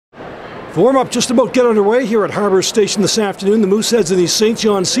Warm-up just about get underway here at Harbour Station this afternoon. The Mooseheads and the St.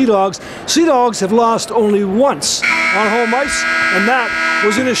 John Sea Dogs. Sea Dogs have lost only once on home ice, and that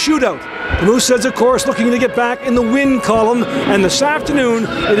was in a shootout. The Mooseheads, of course, looking to get back in the win column, and this afternoon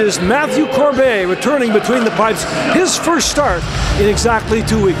it is Matthew Corbet returning between the pipes, his first start in exactly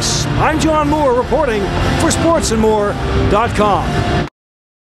 2 weeks. I'm John Moore reporting for sportsandmore.com.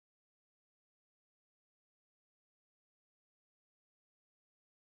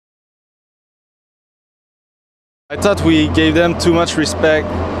 I thought we gave them too much respect.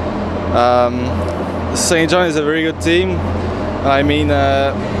 St. John is a very good team. I mean,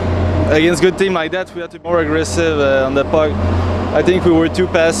 against good team like that, we have to be more aggressive on the puck. I think we were too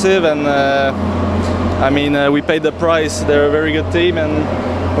passive, and I mean, we paid the price. They're a very good team, and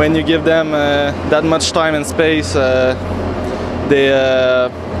when you give them that much time and space, they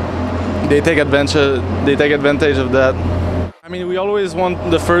take advantage. They take advantage of that. I mean, we always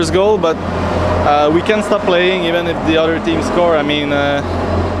want the first goal, but we can't stop playing even if the other team score. I mean,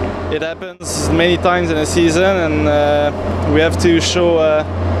 it happens many times in a season, and we have to show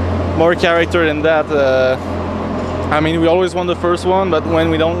more character than that. I mean, we always want the first one, but when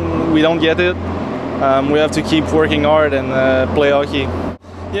we don't get it, we have to keep working hard and play hockey.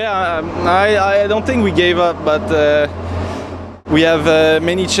 Yeah, I don't think we gave up, but we have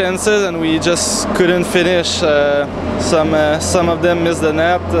many chances and we just couldn't finish. Some of them missed the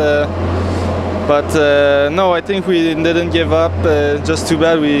net. But no, I think we didn't give up. Just too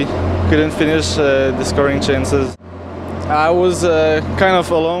bad we couldn't finish the scoring chances. I was kind of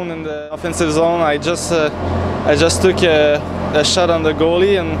alone in the offensive zone. I just took a shot on the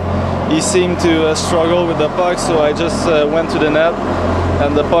goalie, and he seemed to struggle with the puck. So I just went to the net,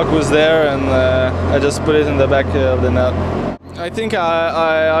 and the puck was there, and I just put it in the back of the net. I think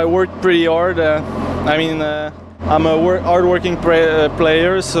I worked pretty hard. I mean, I'm a hard-working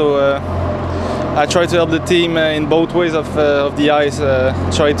player, so. I try to help the team in both ways of the ice.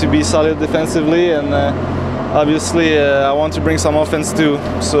 Try to be solid defensively, and obviously I want to bring some offense too.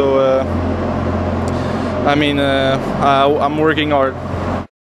 So I mean, I'm working hard.